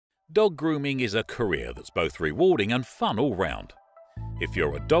Dog grooming is a career that's both rewarding and fun all round. If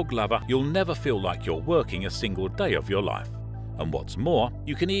you're a dog lover, you'll never feel like you're working a single day of your life. And what's more,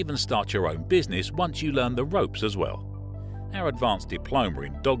 you can even start your own business once you learn the ropes as well. Our advanced diploma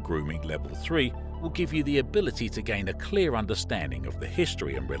in dog grooming level 3 will give you the ability to gain a clear understanding of the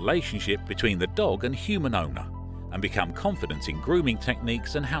history and relationship between the dog and human owner, and become confident in grooming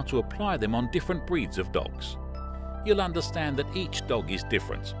techniques and how to apply them on different breeds of dogs. You'll understand that each dog is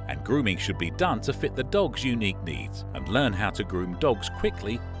different, and grooming should be done to fit the dog's unique needs, and learn how to groom dogs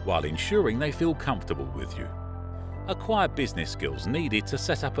quickly while ensuring they feel comfortable with you. Acquire business skills needed to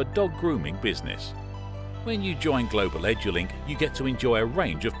set up a dog grooming business. When you join Global Edulink, you get to enjoy a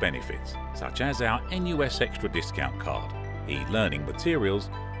range of benefits, such as our NUS Extra Discount Card, e-learning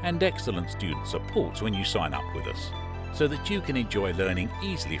materials, and excellent student support when you sign up with us, so that you can enjoy learning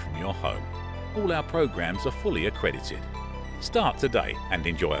easily from your home. All our programs are fully accredited. Start today and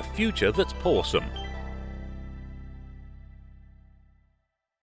enjoy a future that's pawsome.